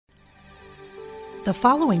The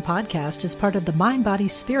following podcast is part of the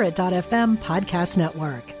MindBodySpirit.fm podcast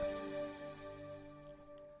network.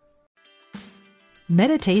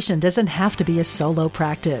 Meditation doesn't have to be a solo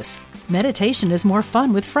practice. Meditation is more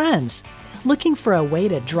fun with friends. Looking for a way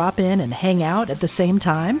to drop in and hang out at the same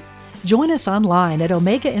time? Join us online at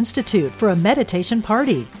Omega Institute for a meditation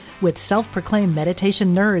party with self-proclaimed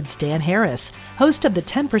meditation nerds Dan Harris, host of the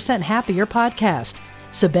 10% Happier podcast,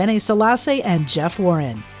 Sebene Selassie, and Jeff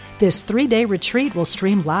Warren. This 3-day retreat will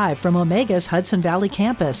stream live from Omega's Hudson Valley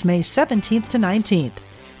campus May 17th to 19th.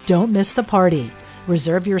 Don't miss the party.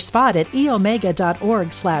 Reserve your spot at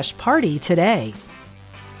eomega.org/party today.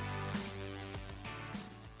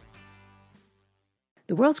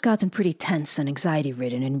 The world's gotten pretty tense and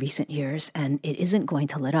anxiety-ridden in recent years, and it isn't going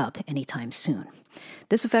to let up anytime soon.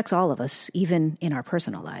 This affects all of us, even in our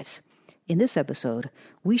personal lives. In this episode,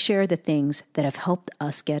 we share the things that have helped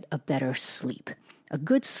us get a better sleep. A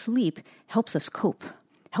good sleep helps us cope,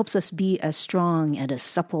 helps us be as strong and as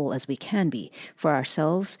supple as we can be for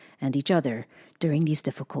ourselves and each other during these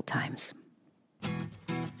difficult times.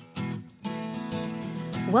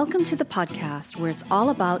 Welcome to the podcast where it's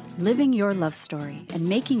all about living your love story and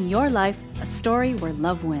making your life a story where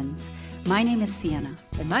love wins. My name is Sienna.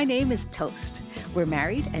 And my name is Toast. We're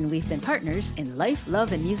married and we've been partners in life,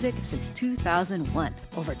 love, and music since 2001,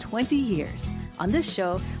 over 20 years. On this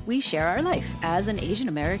show, we share our life as an Asian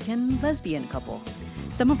American lesbian couple.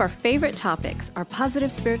 Some of our favorite topics are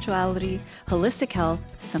positive spirituality, holistic health,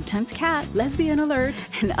 sometimes cats, Lesbian alert,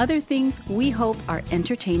 and other things we hope are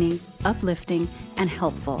entertaining, uplifting, and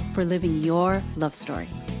helpful for living your love story.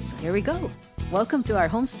 So here we go. Welcome to our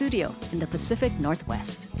home studio in the Pacific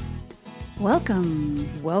Northwest.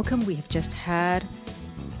 Welcome. Welcome. We have just had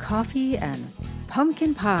coffee and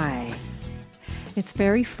pumpkin pie. It's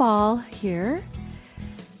very fall here.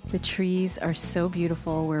 The trees are so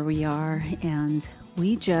beautiful where we are, and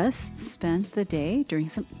we just spent the day doing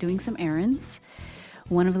some errands.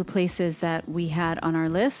 One of the places that we had on our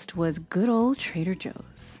list was good old Trader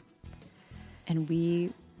Joe's. And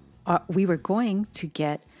we were going to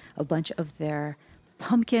get a bunch of their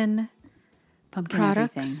pumpkin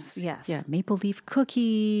products. Everything. Yes. Yeah, maple leaf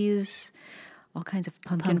cookies, all kinds of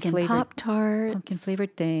pumpkin Pop-Tarts. pumpkin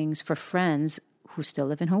flavored things for friends who still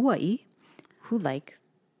live in Hawaii who like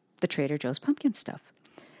the Trader Joe's pumpkin stuff.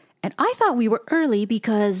 And I thought we were early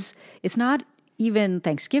because it's not even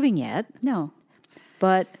Thanksgiving yet. No.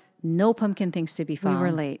 But no pumpkin things to be found. We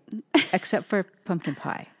were late. Except for pumpkin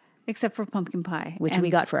pie. Except for pumpkin pie. Which we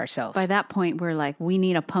got for ourselves. By that point, we're like, we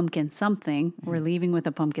need a pumpkin something. Mm-hmm. We're leaving with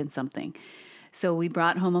a pumpkin something. So we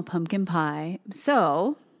brought home a pumpkin pie.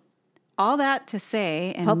 So all that to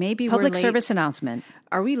say, and maybe we're late. Public service announcement.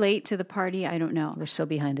 Are we late to the party? I don't know. We're so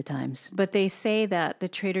behind the times. But they say that the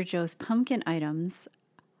Trader Joe's pumpkin items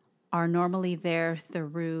are normally there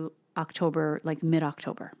through October, like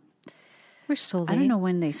mid-October. We're so late. I don't know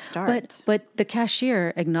when they start. But the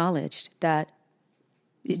cashier acknowledged that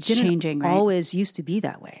it's changing, right? Always used to be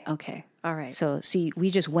that way. Okay. All right. So, see,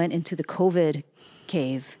 we just went into the COVID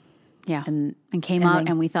cave. Yeah. And came out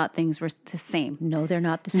and we thought things were the same. No, they're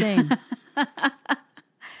not the same.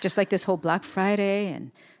 Just like this whole Black Friday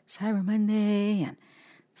and Cyber Monday. And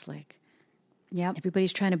it's like, yeah,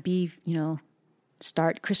 everybody's trying to be,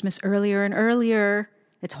 start Christmas earlier and earlier.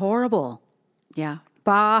 It's horrible. Yeah.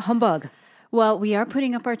 Bah, humbug. Well, we are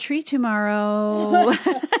putting up our tree tomorrow.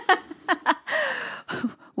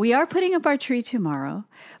 We are putting up our tree tomorrow,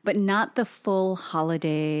 but not the full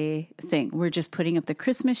holiday thing. We're just putting up the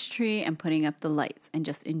Christmas tree and putting up the lights and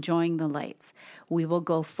just enjoying the lights. We will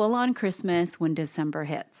go full on Christmas when December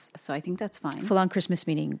hits. So I think that's fine. Full on Christmas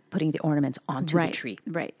meaning putting the ornaments onto the tree.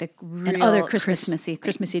 Right. The real and other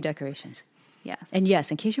Christmassy decorations. Yes. And yes,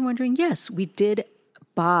 in case you're wondering, yes, we did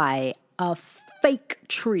buy a fake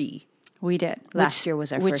tree. We did. Last year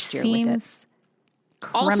was our first year with it.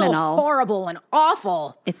 Criminal. Also horrible and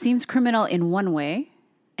awful. It seems criminal in one way,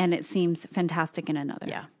 and it seems fantastic in another.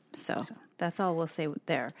 Yeah. So that's all we'll say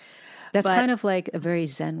there. That's kind of like a very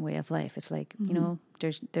Zen way of life. It's like,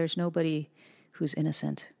 there's nobody who's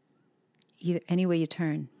innocent. Any way you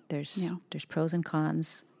turn, there's pros and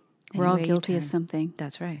cons. We're all guilty of something.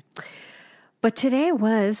 That's right. But today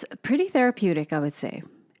was pretty therapeutic, I would say,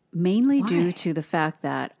 mainly due to the fact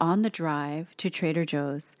that on the drive to Trader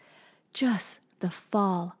Joe's, just the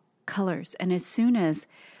fall colors. And as soon as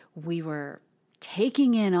we were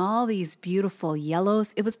taking in all these beautiful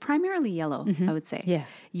yellows, it was primarily yellow, I would say. Yeah.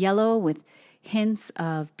 Yellow with hints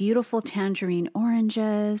of beautiful tangerine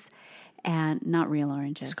oranges and not real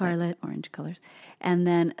oranges. Scarlet. Like orange colors. And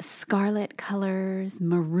then scarlet colors,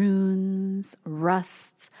 maroons,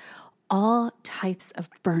 rusts, all types of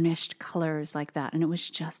burnished colors like that. And it was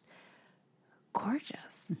just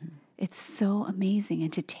gorgeous. Mm-hmm. It's so amazing.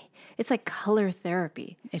 And it's like color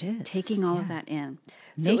therapy. It is. Taking all of that in.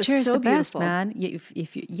 Nature is so the best, beautiful. man.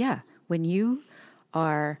 If you, when you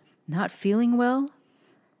are not feeling well,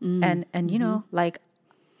 and you know, like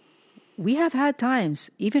we have had times,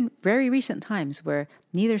 even very recent times, where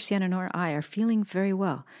neither Sienna nor I are feeling very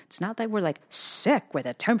well. It's not that we're like sick with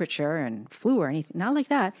a temperature and flu or anything. Not like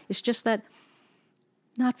that. It's just that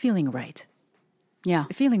not feeling right. Yeah.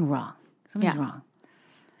 Feeling wrong. Something's wrong.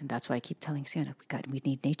 And that's why I keep telling Sienna, we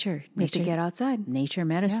need nature. We have to get outside. Nature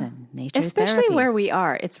medicine, nature Especially therapy. where we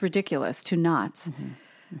are. It's ridiculous to not. Mm-hmm.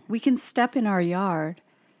 Mm-hmm. We can step in our yard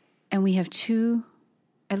and we have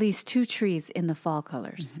at least two trees in the fall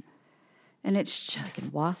colors. Mm-hmm. And it's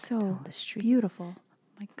just walk so down the street. Beautiful.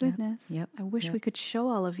 My goodness. Yep. I wish we could show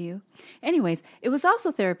all of you. Anyways, it was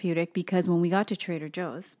also therapeutic because when we got to Trader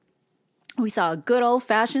Joe's, we saw a good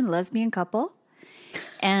old-fashioned lesbian couple.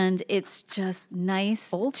 And it's just nice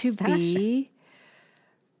to be.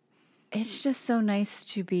 It's just so nice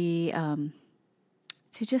to be, to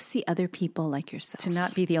just see other people like yourself. To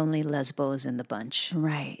not be the only lesbos in the bunch.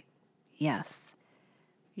 Right. Yes.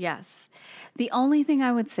 Yes. The only thing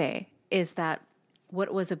I would say is that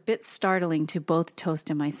what was a bit startling to both Toast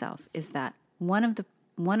and myself is that one of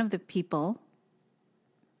the people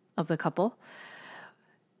of the couple,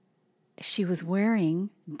 she was wearing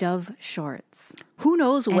Dove shorts. Who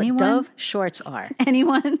knows what Dove shorts are?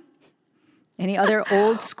 Anyone? Any other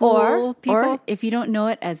old school people? Or if you don't know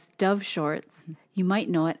it as Dove shorts, you might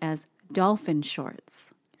know it as dolphin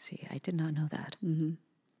shorts. See, I did not know that. Mm-hmm.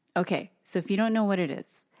 Okay, so if you don't know what it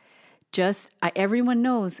is, everyone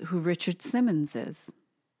knows who Richard Simmons is.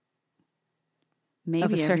 Maybe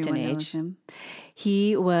of a certain everyone knows age. him.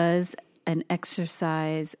 He was an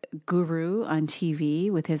exercise guru on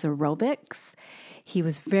TV with his aerobics. He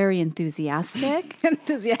was very enthusiastic. In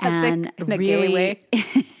a gay way.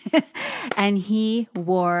 And he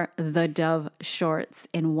wore the Dove shorts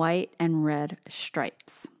in white and red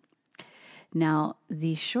stripes. Now,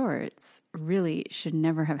 these shorts really should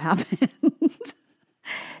never have happened.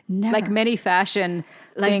 Never. Like many fashion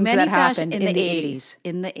things that happened in the 80s.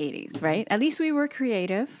 In the 80s, right? At least we were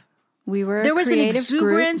creative. There was an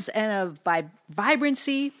exuberance and a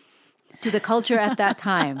vibrancy to the culture at that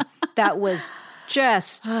time that was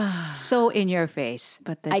just so in your face.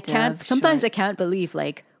 But I can't believe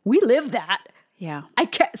like we live that. Yeah.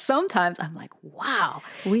 Sometimes I'm like, wow.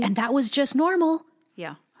 And that was just normal.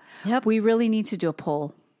 Yeah. Yep. We really need to do a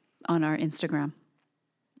poll on our Instagram.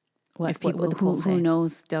 What People who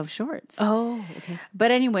knows Dove shorts. Oh, okay. But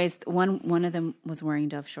anyways, one of them was wearing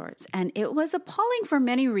Dove shorts. And it was appalling for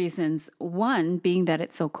many reasons. One being that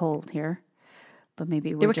it's so cold here. But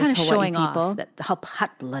maybe they were just kind of Hawaii showing people. off how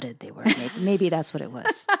hot-blooded they were. Maybe that's what it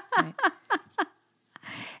was. Right.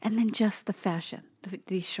 And then just the fashion,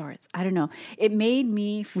 these shorts. I don't know. It made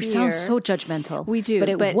me fear. We sound so judgmental. We do. But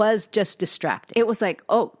it was just distracting. It was like,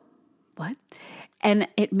 oh, what? And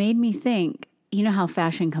it made me think, you know how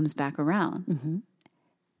fashion comes back around? Mm-hmm.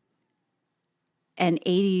 And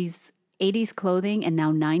 80s clothing and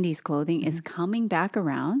now 90s clothing is coming back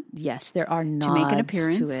around. Yes, there are nods to make an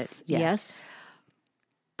appearance to it. Yes.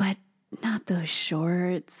 But not those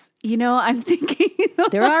shorts. You know, I'm thinking.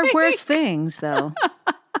 There are worse things, though.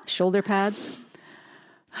 Shoulder pads.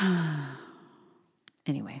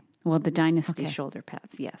 Anyway. Well, the Dynasty shoulder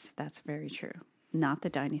pads. Yes, that's very true. Not the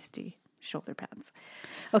Dynasty shoulder pads.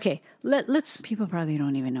 Okay, let's... People probably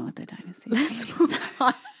don't even know what the Dynasty is. Let's move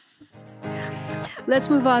on. Let's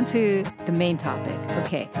move on to the main topic.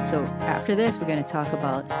 Okay, so after this, we're going to talk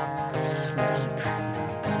about sleep.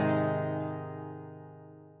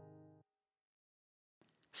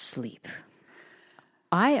 Sleep.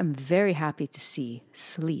 I am very happy to see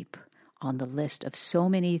sleep on the list of so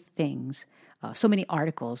many things, so many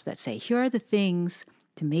articles that say, here are the things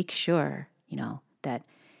to make sure, that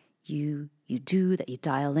you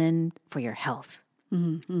dial in for your health.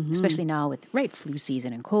 Mm-hmm. Especially now with flu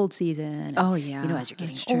season and cold season. And, as you're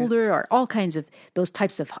getting older, or all kinds of those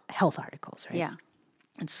types of health articles, right? Yeah.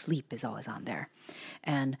 And sleep is always on there.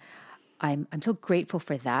 And I'm so grateful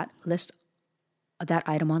for that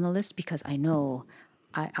item on the list, because I know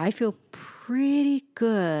I feel pretty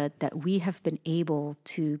good that we have been able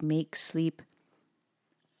to make sleep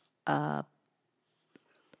a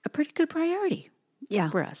pretty good priority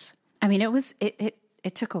for us. I mean,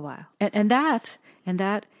 it took a while. And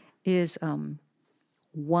that is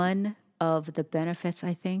one of the benefits,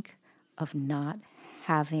 I think, of not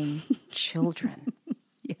having children.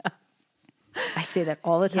 Yeah. I I say that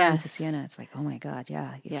all the time to Yes. Sienna. It's like, oh my God,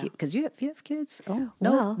 yeah. Yeah. Because you have kids. Oh,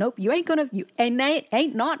 Well- nope. You ain't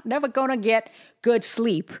never gonna get good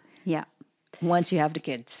sleep Yeah. once you have the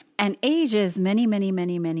kids. And ages, many, many,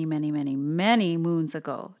 many, many, many, many, many moons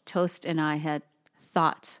ago, Toast and I had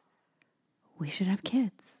thought we should have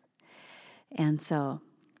kids. And so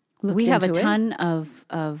we have a into it. ton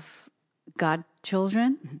of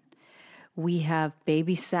godchildren. We have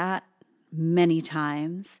babysat many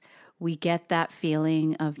times. We get that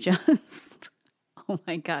feeling of just, oh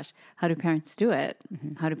my gosh, how do parents do it?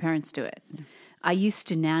 How do parents do it? I used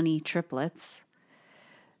to nanny triplets.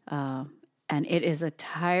 And it is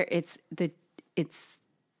it's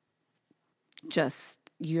just,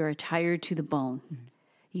 you're tired to the bone.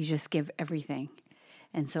 You just give everything.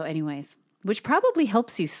 And so anyways, which probably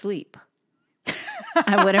helps you sleep,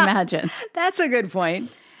 I would imagine. That's a good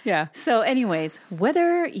point. Yeah. So anyways,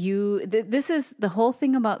 whether this is the whole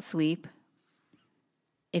thing about sleep.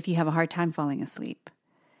 If you have a hard time falling asleep,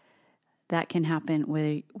 that can happen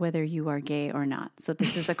whether you are gay or not. So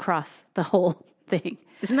this is across the whole thing.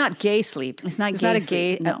 It's not gay sleep. It's not It's gay not a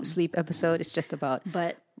gay sleep, no. sleep episode. It's just about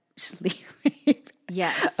But sleep.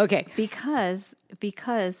 yes. Okay. Because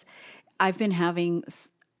I've been having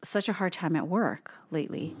such a hard time at work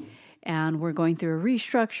lately, and we're going through a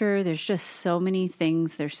restructure. There's just so many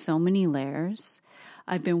things. There's so many layers.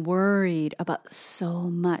 I've been worried about so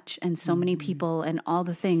much and so many people and all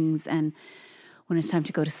the things. And when it's time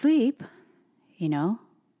to go to sleep,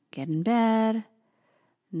 get in bed,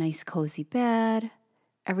 nice cozy bed,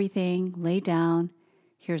 everything, lay down.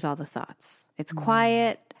 Here's all the thoughts. It's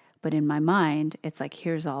quiet, but in my mind, it's like,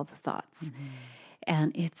 here's all the thoughts.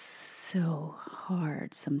 And it's so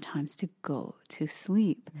hard sometimes to go to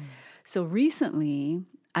sleep. So recently,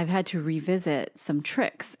 I've had to revisit some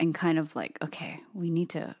tricks and kind of like, okay, we need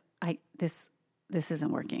to, this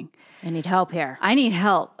isn't working. I need help here. I need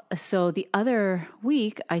help. So the other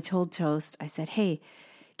week, I told Toast, I said, hey,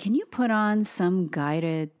 can you put on some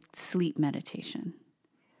guided sleep meditation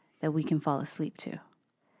that we can fall asleep to?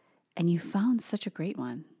 And you found such a great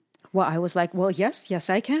one. Well, I was like, well, yes,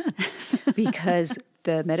 I can. Because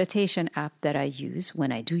the meditation app that I use,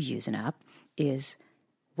 when I do use an app, is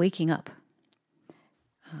Waking Up.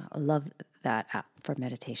 I love that app for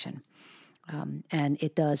meditation. And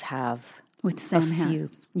it does have With Sam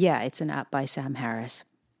Harris. Yeah, it's an app by Sam Harris.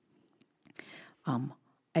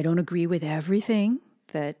 I don't agree with everything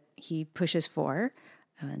that he pushes for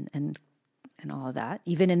and all of that,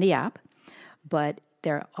 even in the app. But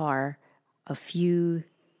there are a few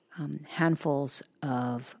handfuls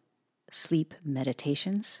of sleep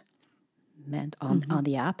meditations meant on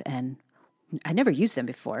the app, and I never used them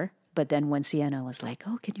before. But then when Sienna was like,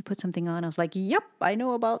 "Oh, can you put something on?" I was like, "Yep, I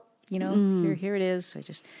know about here it is." So I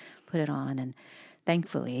just put it on, and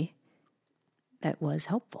thankfully, that was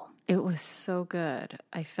helpful. It was so good.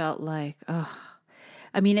 I felt like,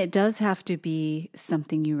 it does have to be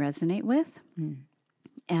something you resonate with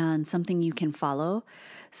and something you can follow.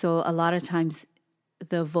 So a lot of times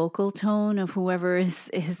the vocal tone of whoever is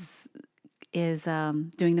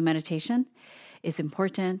doing the meditation is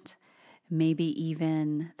important. Maybe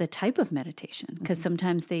even the type of meditation, because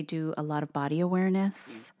sometimes they do a lot of body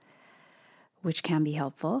awareness, which can be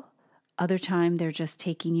helpful. Other time they're just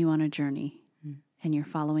taking you on a journey and you're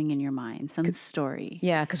following in your mind some story.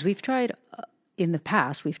 Yeah, because we've tried in the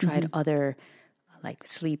past. We've tried other like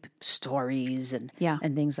sleep stories and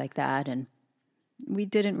things like that, and we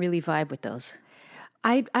didn't really vibe with those.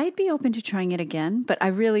 I'd be open to trying it again, but I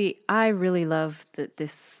really love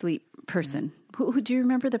this sleep person. Who do you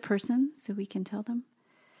remember the person so we can tell them?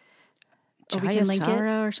 Or we can link it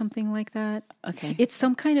or something like that. Okay. It's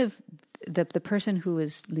some kind of the person who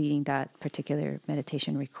is leading that particular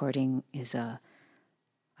meditation recording is I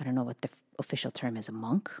don't know what the official term is, a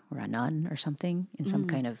monk or a nun or something in some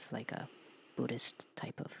kind of like a Buddhist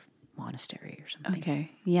type of monastery or something.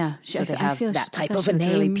 Okay. Yeah. So they have that type of she a was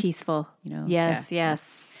really name, peaceful. Yes. Yeah.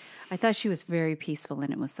 Yes. I thought she was very peaceful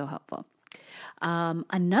and it was so helpful.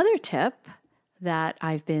 Another tip that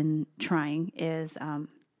I've been trying is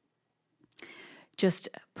just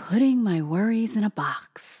putting my worries in a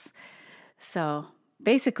box. So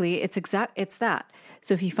basically it's that.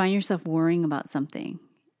 So if you find yourself worrying about something,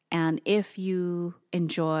 and if you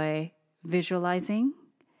enjoy visualizing,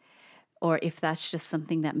 or if that's just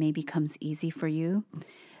something that maybe comes easy for you,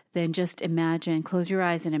 then just close your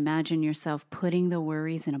eyes and imagine yourself putting the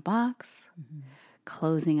worries in a box,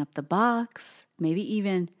 closing up the box, maybe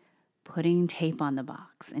even putting tape on the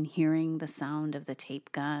box and hearing the sound of the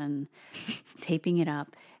tape gun, taping it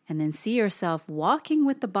up, and then see yourself walking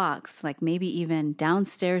with the box, like maybe even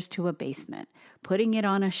downstairs to a basement, putting it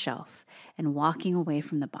on a shelf and walking away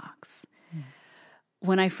from the box.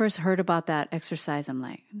 When I first heard about that exercise, I'm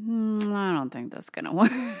like, I don't think that's going to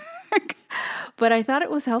work. But I thought it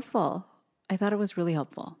was helpful. I thought it was really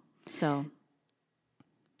helpful. So,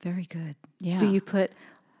 very good. Yeah. Do you put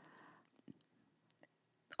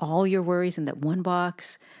all your worries in that one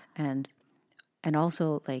box? And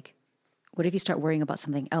also, like, what if you start worrying about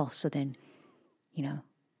something else? So then, then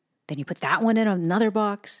you put that one in another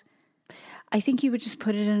box. I think you would just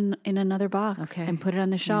put it in another box and put it on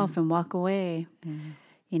the shelf and walk away.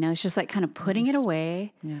 It's just like kind of putting it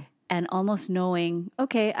away and almost knowing,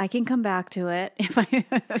 okay, I can come back to it. If I,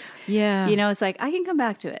 it's like, I can come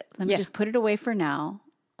back to it. Let me just put it away for now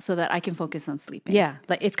so that I can focus on sleeping. Yeah.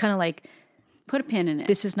 Like, it's kind of like, put a pin in it.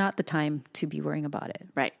 This is not the time to be worrying about it.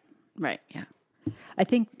 Right. Yeah. I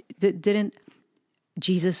think, didn't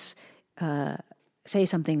Jesus say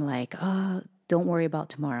something like, don't worry about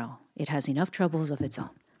tomorrow. It has enough troubles of its own.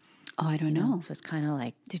 Oh, I don't know. So it's kind of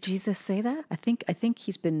like... Did Jesus say that? I think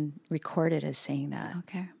he's been recorded as saying that.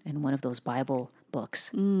 Okay. In one of those Bible books.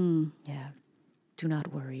 Yeah. Do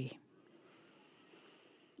not worry.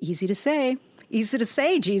 Easy to say,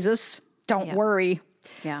 Jesus. Don't worry.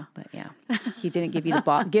 Yeah. But yeah, he didn't give you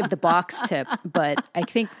give the box tip. But I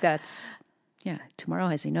think that's... Yeah, tomorrow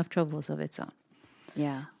has enough troubles of its own.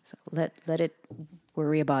 Yeah. So let it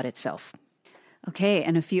worry about itself. Okay,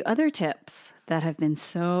 and a few other tips that have been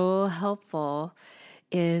so helpful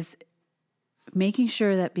is making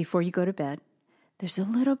sure that before you go to bed, there's a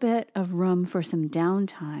little bit of room for some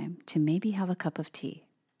downtime to maybe have a cup of tea.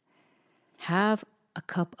 Have a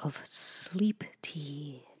cup of sleep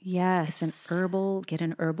tea. Yes. Get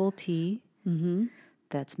an herbal tea.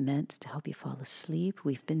 That's meant to help you fall asleep.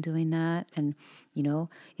 We've been doing that. And,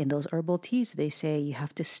 in those herbal teas, they say you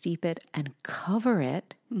have to steep it and cover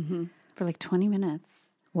it. For like 20 minutes.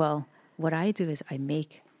 Well, what I do is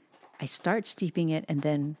I start steeping it and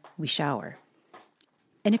then we shower.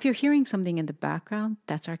 And if you're hearing something in the background,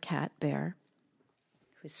 that's our cat, Bear,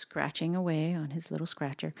 who's scratching away on his little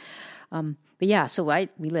scratcher. But yeah, so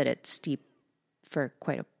we let it steep for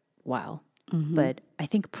quite a while. But I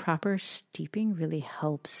think proper steeping really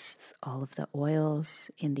helps all of the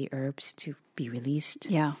oils in the herbs to be released.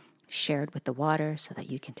 Yeah. Shared with the water so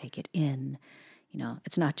that you can take it in.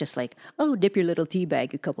 It's not just like, dip your little tea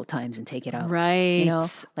bag a couple times and take it out. Right.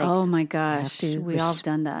 Oh my gosh. We all have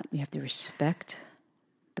done that. You have to respect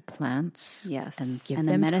the plants. Yes. And give them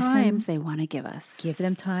the medicines time. they want to give us. Give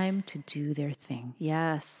them time to do their thing.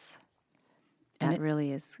 Yes. That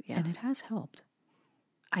really is. Yeah. And it has helped.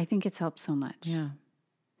 I think it's helped so much. Yeah.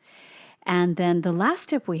 And then the last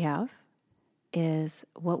tip we have is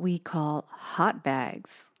what we call hot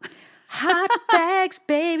bags. Hot bags,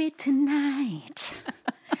 baby, tonight.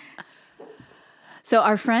 So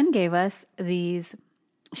our friend gave us these.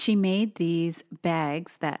 She made these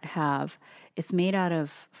bags that it's made out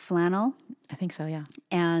of flannel. I think so, yeah.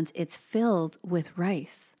 And it's filled with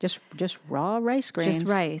rice. Just raw rice grains. Just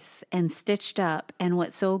rice and stitched up. And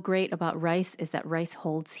what's so great about rice is that rice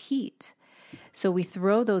holds heat. So we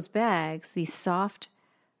throw those bags, these soft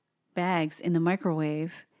bags, in the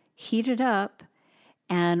microwave, heat it up,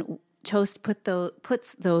 and Toast puts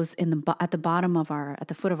those at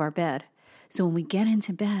the foot of our bed. So when we get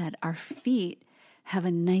into bed, our feet have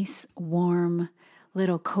a nice, warm,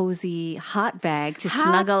 little cozy hot bag to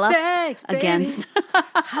snuggle up against.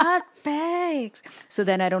 Hot bags. So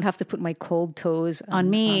then I don't have to put my cold toes on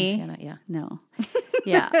me. Sienna. Yeah. No.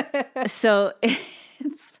 Yeah. So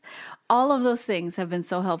it's all of those things have been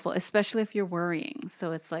so helpful, especially if you're worrying.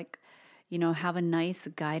 So it's like, have a nice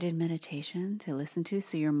guided meditation to listen to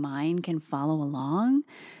so your mind can follow along.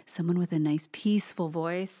 Someone with a nice peaceful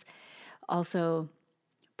voice. Also,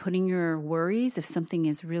 putting your worries, if something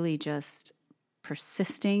is really just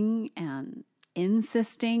persisting and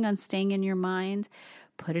insisting on staying in your mind,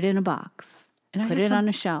 put it in a box. And put it on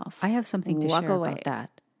a shelf. I have something to share about that.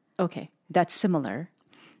 Okay. That's similar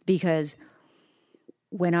because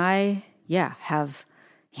when I, have,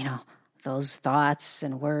 those thoughts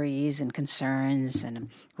and worries and concerns and I'm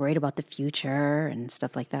worried about the future and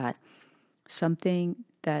stuff like that, something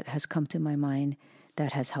that has come to my mind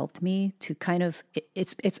that has helped me to kind of,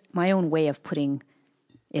 it's my own way of putting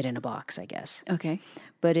it in a box, I guess. Okay.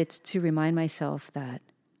 But it's to remind myself that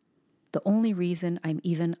the only reason I'm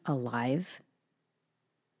even alive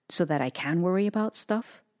so that I can worry about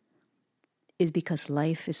stuff is because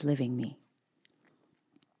life is living me.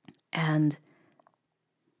 And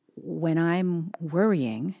when I'm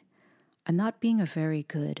worrying, I'm not being a very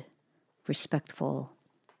good, respectful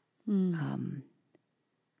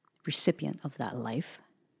recipient of that life.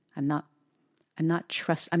 I'm not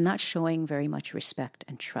showing very much respect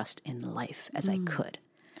and trust in life as I could.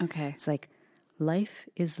 Okay. It's like life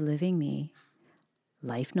is living me.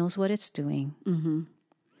 Life knows what it's doing. Mm-hmm.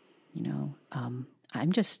 You know,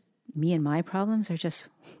 I'm just, me and my problems are just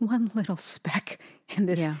one little speck in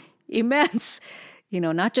this immense, you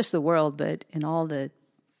know, not just the world, but in all the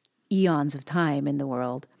eons of time in the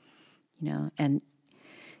world, you know. And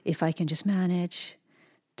if I can just manage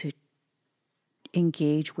to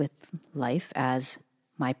engage with life as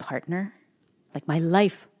my partner, like my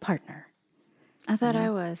life partner. I thought I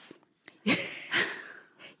was.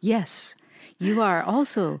 Yes, you are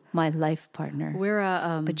also my life partner. We're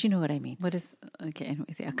but you know what I mean. what is, okay,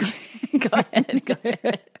 anyways, yeah, go ahead, go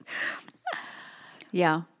ahead.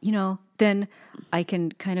 Yeah. You know, then I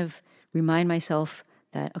can kind of remind myself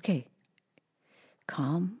that, okay,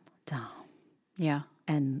 calm down Yeah.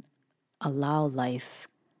 and allow life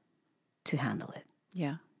to handle it.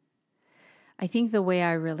 Yeah. I think the way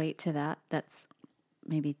I relate to that, that's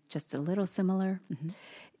maybe just a little similar,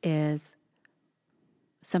 is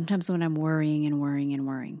sometimes when I'm worrying and worrying and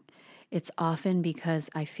worrying, it's often because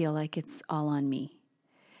I feel like it's all on me.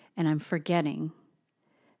 And I'm forgetting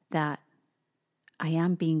that I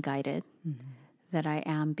am being guided, that I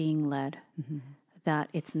am being led, that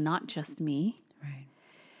it's not just me. Right.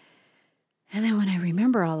 And then when I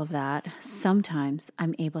remember all of that, sometimes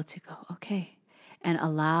I'm able to go, okay, and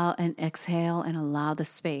allow and exhale and allow the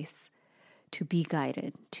space to be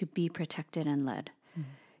guided, to be protected and led,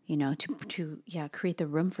 you know, to create the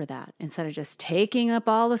room for that instead of just taking up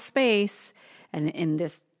all the space and in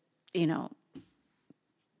this, you know,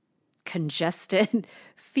 congested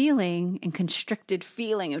feeling and constricted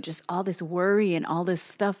feeling of just all this worry and all this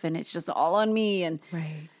stuff. And it's just all on me. And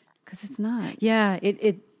Right. because it's not. Yeah,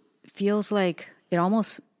 it feels like it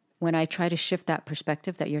almost, when I try to shift that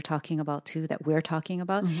perspective that you're talking about too, that we're talking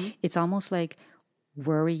about, it's almost like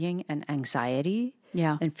worrying and anxiety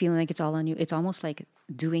and feeling like it's all on you. It's almost like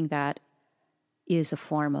doing that is a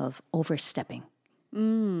form of overstepping.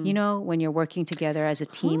 You know, when you're working together as a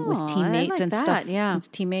team with teammates and stuff,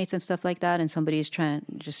 teammates and stuff like that, and somebody's trying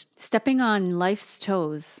just Stepping on life's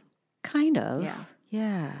toes. kind of,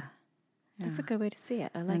 Yeah. That's a good way to see it.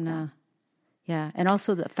 I like that. Yeah. And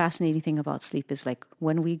also the fascinating thing about sleep is like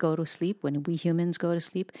when we go to sleep, when we humans go to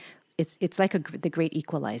sleep, it's like the great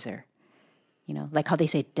equalizer. You know, like how they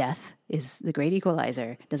say death is the great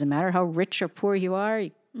equalizer. Doesn't matter how rich or poor you are,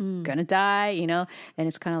 you're going to die, you know? And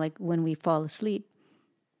it's kind of like when we fall asleep,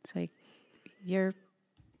 it's like it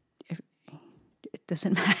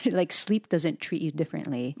doesn't matter. Like sleep doesn't treat you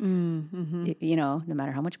differently, you know, no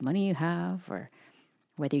matter how much money you have or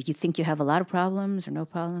whether you think you have a lot of problems or no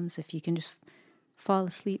problems. If you can just fall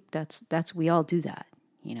asleep, that's we all do that,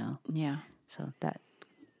 you know? Yeah. So that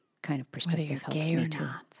kind of Whether perspective you're helps gay me or too.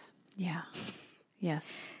 not. Yeah. Yes.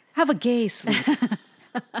 Have a gay sleep.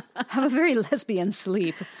 Have a very lesbian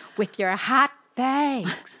sleep with your hot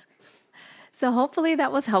bags. So hopefully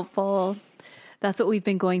that was helpful. That's what we've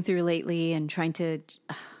been going through lately and trying to,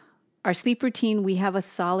 our sleep routine, we have a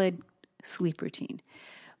solid sleep routine,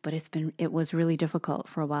 but it was really difficult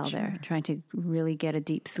for a while there, trying to really get a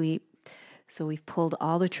deep sleep. So we've pulled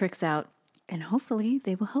all the tricks out and hopefully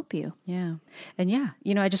they will help you. Yeah. And yeah,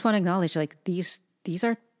 you know, I just want to acknowledge like these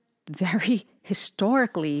are very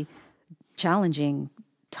historically challenging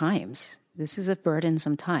times. This is a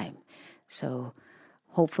burdensome time. So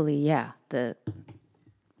hopefully, the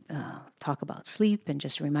talk about sleep and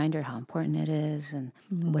just a reminder how important it is and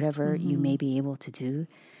whatever you may be able to do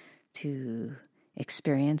to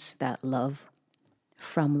experience that love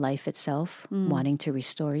from life itself, wanting to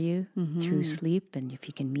restore you through sleep. And if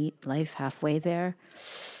you can meet life halfway there,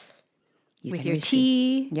 with your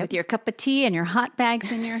tea, with your cup of tea and your hot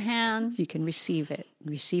bags in your hand. You can receive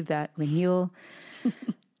that renewal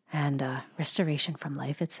and restoration from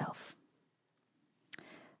life itself.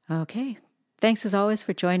 Okay. Thanks as always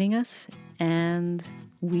for joining us, and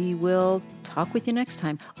we will talk with you next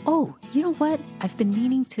time. Oh, you know what? I've been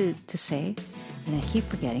meaning to say, and I keep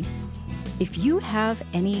forgetting. If you have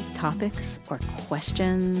any topics or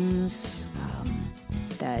questions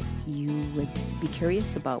that you would be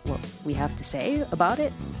curious about what we have to say about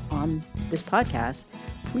it on this podcast,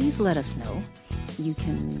 please let us know. You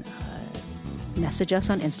can message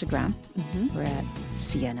us on Instagram. We're at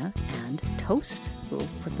Sienna and Toast. We'll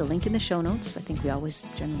put the link in the show notes. I think we always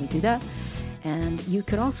generally do that. And you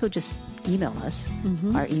could also just email us.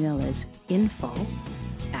 Our email is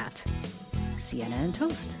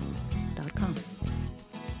info@siennaandtoast.com.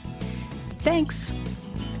 Thanks,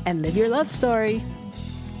 and live your love story.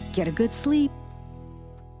 Get a good sleep.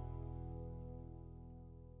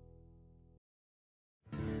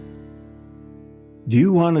 Do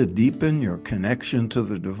you want to deepen your connection to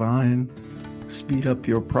the divine, speed up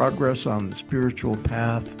your progress on the spiritual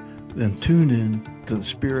path? Then tune in to the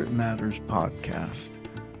Spirit Matters podcast.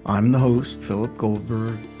 I'm the host, Philip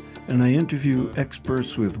Goldberg, and I interview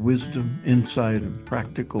experts with wisdom, insight, and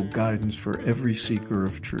practical guidance for every seeker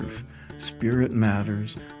of truth. Spirit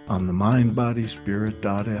Matters on the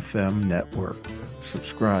MindBodySpirit.fm network.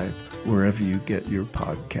 Subscribe wherever you get your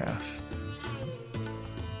podcasts.